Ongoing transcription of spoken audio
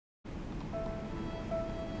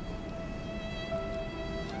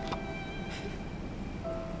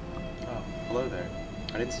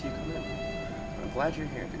I didn't see you come in, but I'm glad you're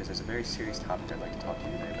here because there's a very serious topic I'd like to talk to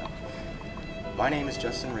you today about. My name is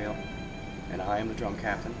Justin Reel, and I am the drum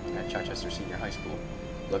captain at Chichester Senior High School,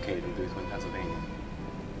 located in Boothwyn, Pennsylvania.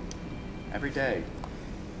 Every day,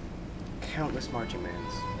 countless marching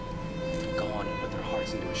bands go on and put their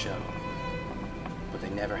hearts into a show, but they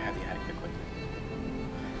never have the adequate equipment.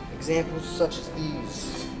 Examples such as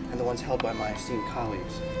these, and the ones held by my esteemed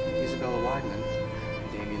colleagues, Isabella Weidman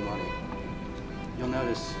and Damian Money. You'll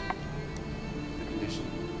notice the condition,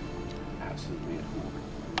 absolutely abhorrent.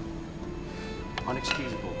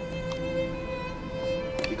 Unexcusable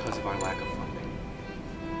because of our lack of funding.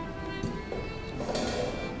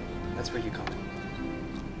 That's where you come in.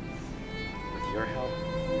 With your help,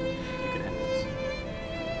 you can end this.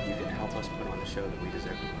 You can help us put on the show that we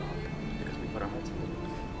deserve to put on because we put our hearts into it.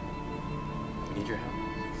 We need your help.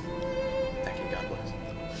 Thank you. God bless.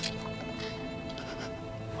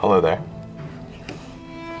 Hello there.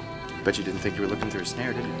 Bet you didn't think you were looking through a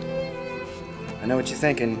snare, did you? I know what you're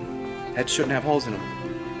thinking. Heads shouldn't have holes in them.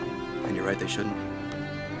 And you're right, they shouldn't.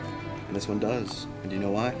 And this one does. And do you know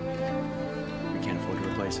why? We can't afford to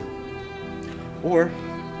replace it. Or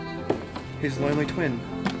his lonely twin,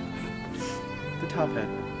 the top head.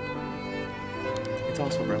 It's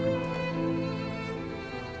also broken.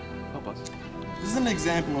 Help us. This is an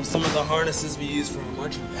example of some of the harnesses we use for a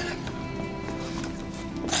marching band.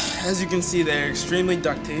 As you can see, they're extremely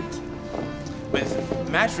duct taped with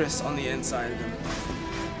mattress on the inside of them.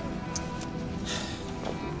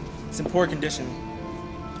 It's in poor condition.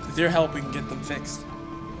 With your help, we can get them fixed.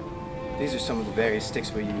 These are some of the various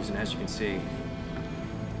sticks we use, and as you can see,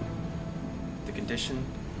 the condition,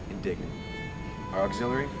 indignant. Our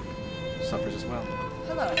auxiliary suffers as well.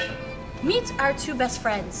 Hello. Meet our two best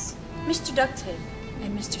friends, Mr. Duct Tape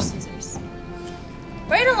and Mr. Scissors.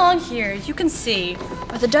 Right along here, you can see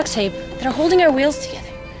are the duct tape that are holding our wheels together.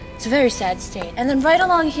 It's a very sad state. And then right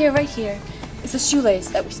along here, right here, is the shoelace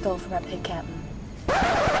that we stole from our pig captain.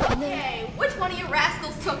 Okay, which one of you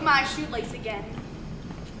rascals took my shoelace again?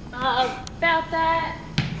 About that.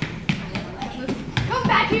 Come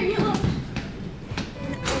back here, you little...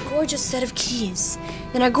 Our gorgeous set of keys.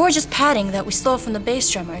 Then our gorgeous padding that we stole from the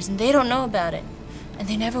bass drummers, and they don't know about it. And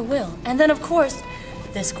they never will. And then, of course,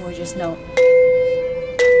 this gorgeous note.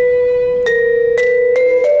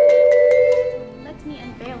 Let me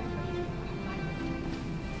unveil for you.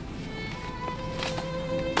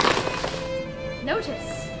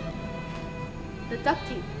 Notice the duct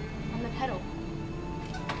tape on the pedal.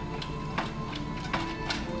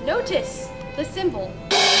 Notice the symbol.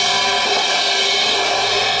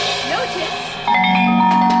 Notice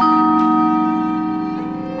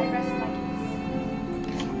I rest my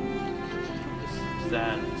case.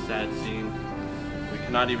 Sad scene. We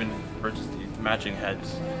cannot even purchase the matching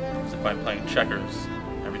heads except by playing checkers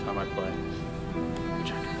every time I play.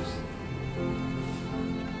 Checkers.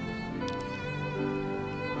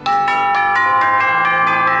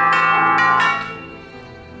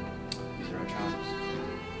 These are our trousers.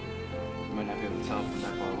 You might not be able to tell from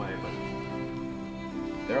that far away, but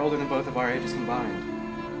they're older than both of our ages combined,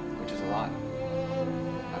 which is a lot.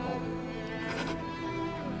 I'm older.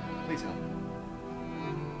 Please help.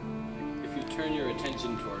 If you turn your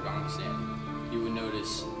attention to our gong stand, you would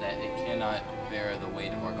notice that it cannot bear the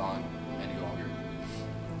weight of our gong any longer.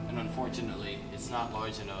 And unfortunately, it's not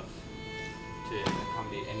large enough to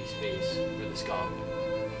accommodate any space for this gong.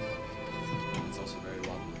 It's also very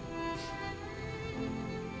long.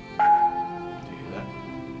 Do you hear that?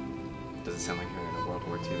 Does it sound like you're in a World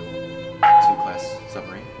War II class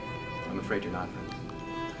submarine? I'm afraid you're not, friends.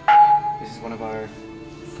 This is one of our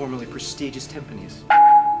formerly prestigious timpanis.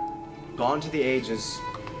 Gone to the ages,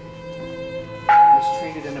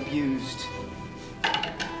 mistreated and abused,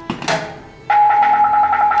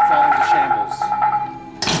 falling to shambles.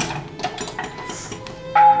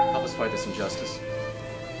 Help us fight this injustice.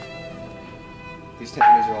 These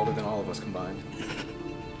timpanis are older than all of us combined.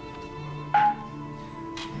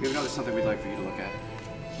 We have noticed something we'd like for you to look at.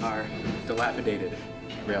 Our dilapidated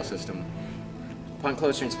rail system. Upon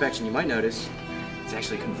closer inspection, you might notice it's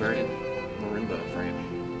actually a converted marimba frame.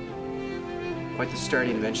 Quite the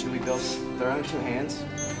sturdy invention we built with our own two hands.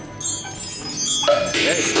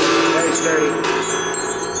 Very sturdy.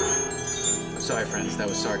 I'm sorry, friends, that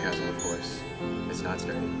was sarcasm, of course. It's not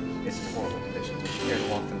sturdy. It's in horrible condition. Would you care to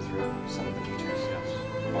walk them through some of the features? Yes.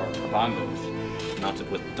 Our bongos mounted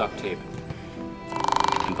with duct tape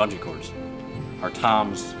and bungee cords. Our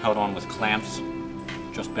toms held on with clamps,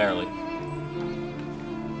 just barely.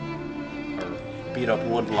 Our beat up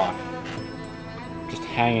wood block just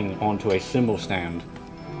hanging onto a cymbal stand.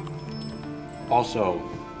 Also,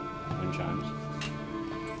 wind chimes.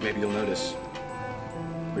 maybe you'll notice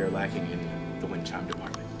we are lacking in the wind chime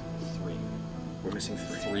department. 3. We're missing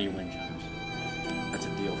 3. 3 wind chimes. That's a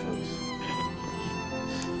deal, folks.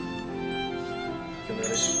 You'll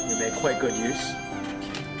notice we make quite good use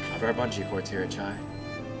of our bungee cords here at Chai.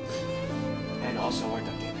 And also our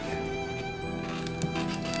duct tape.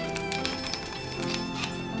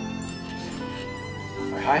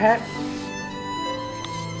 Our hi-hat?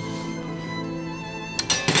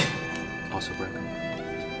 Also broken.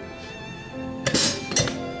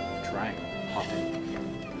 Triangle. Popping.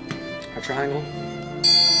 Our triangle?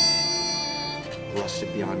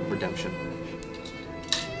 Rusted beyond redemption.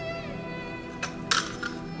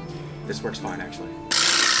 This works fine, actually.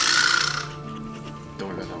 Don't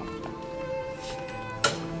worry about that one.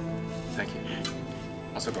 Thank you.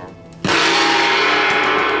 Also, Garl.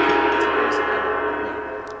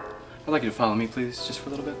 I'd like you to follow me, please, just for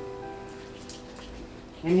a little bit.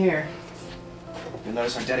 In here, you'll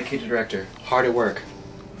notice our dedicated director, hard at work,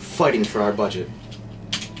 fighting for our budget.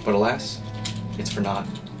 But alas, it's for naught.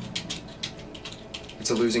 It's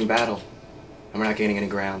a losing battle, and we're not gaining any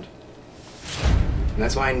ground. And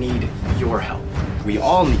that's why I need your help. We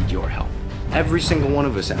all need your help. Every single one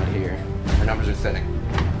of us out here. Our numbers are thinning.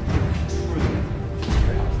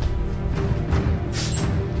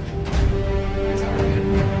 Is that right?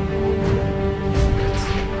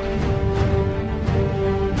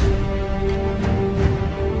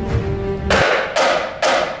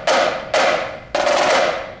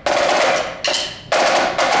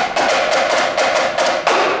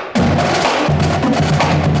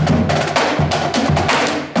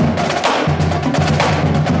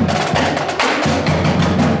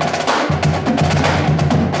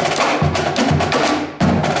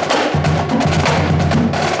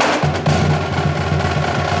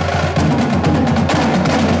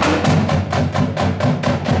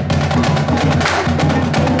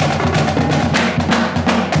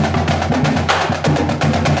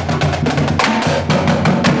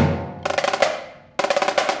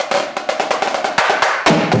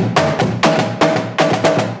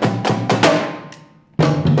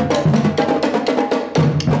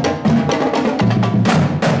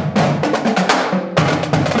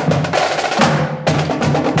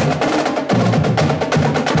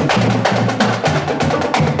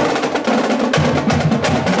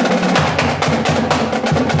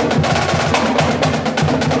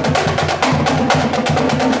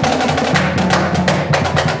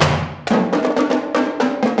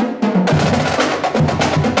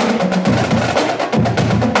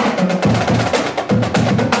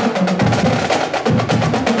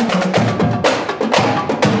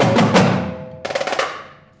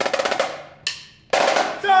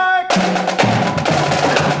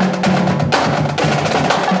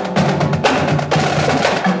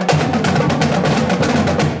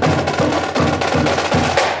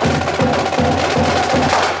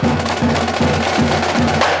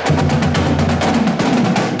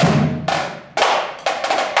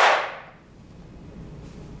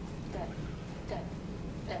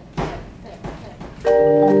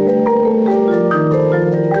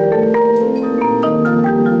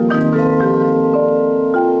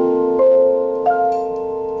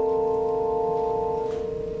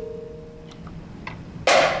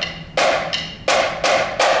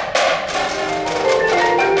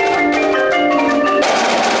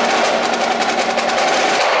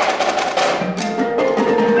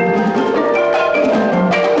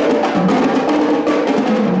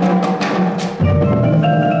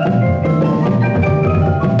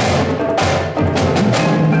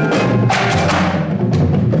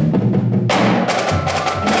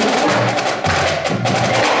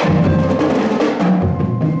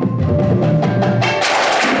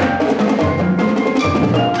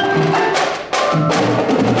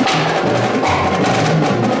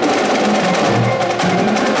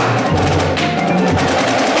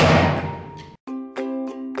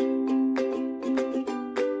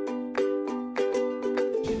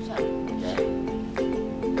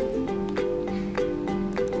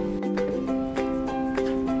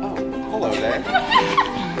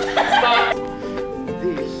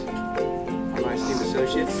 These are my esteemed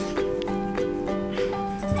associates.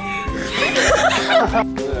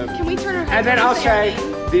 Can we turn our heads? And then I'll say,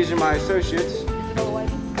 everything? these are my associates.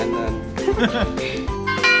 And then...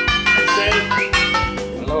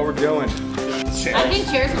 I don't know what we're doing. I think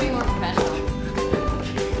chairs would be more professional.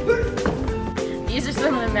 These are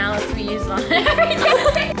some of the mallets we use on every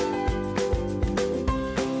day.